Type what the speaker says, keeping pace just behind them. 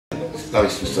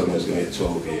Alice was telling me I was going to get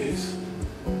 12 years.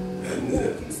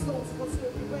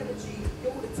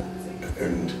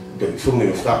 But funnily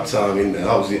enough, that time in there,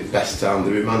 that was the best time,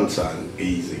 the remand time,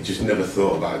 easy. Just never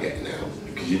thought about getting out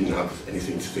because you didn't have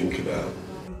anything to think about.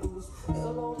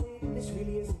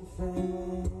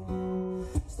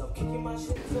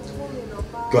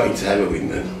 Got into heroin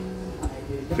then.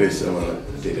 First time I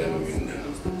did heroin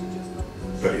then.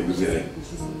 But it was at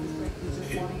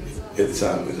the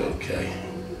time it was okay.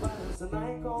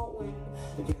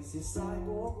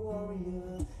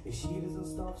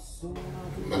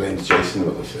 My name's Jason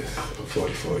Rutherford. I'm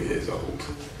 44 years old.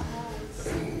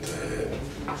 And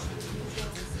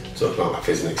talk about my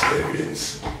prison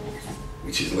experience,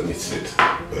 which is limited,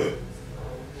 but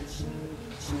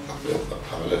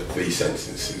I've had 3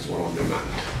 sentences, 1 on remand.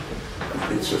 I've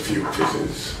been to a few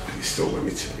prisons, but it's still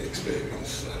limited my experience.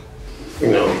 So.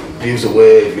 You know, use the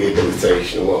word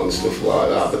rehabilitation a lot and stuff like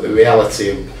that, but the reality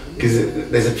of, because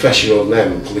there's a pressure on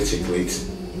them politically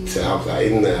to have that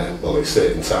in there. Well, at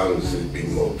certain times there's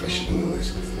been more pressure than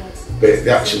others. But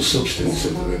the actual substance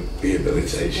of the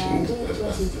rehabilitation,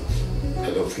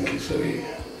 I don't think it's very.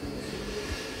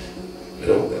 I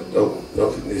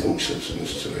don't think there's much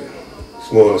substance to it.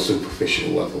 It's more on a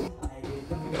superficial level.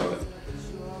 You know,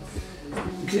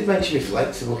 because it makes you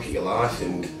reflect to look at your life,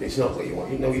 and it's not what you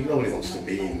want. You know, nobody wants to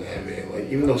be in there really.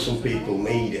 Even though some people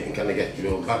need it and kind of get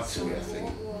drawn back to it, I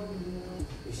think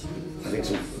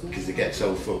because they get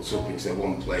so fucked up into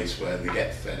one place where they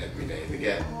get fed every day, they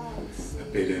get a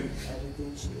bit of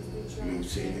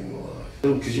routine in life.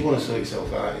 Because you want to sort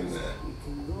yourself out in there.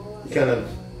 You kind of,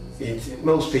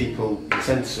 most people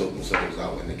tend to sort themselves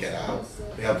out when they get out.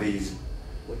 They have these,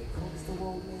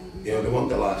 you know, they want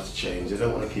their life to change. They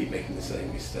don't want to keep making the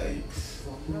same mistakes.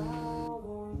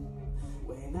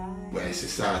 Where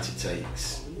society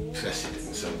takes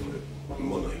precedence over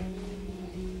money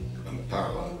and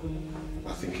power,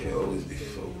 I think it'll always be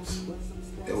fucked.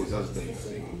 It always has been, I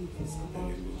think. It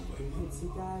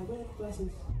always will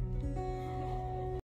be.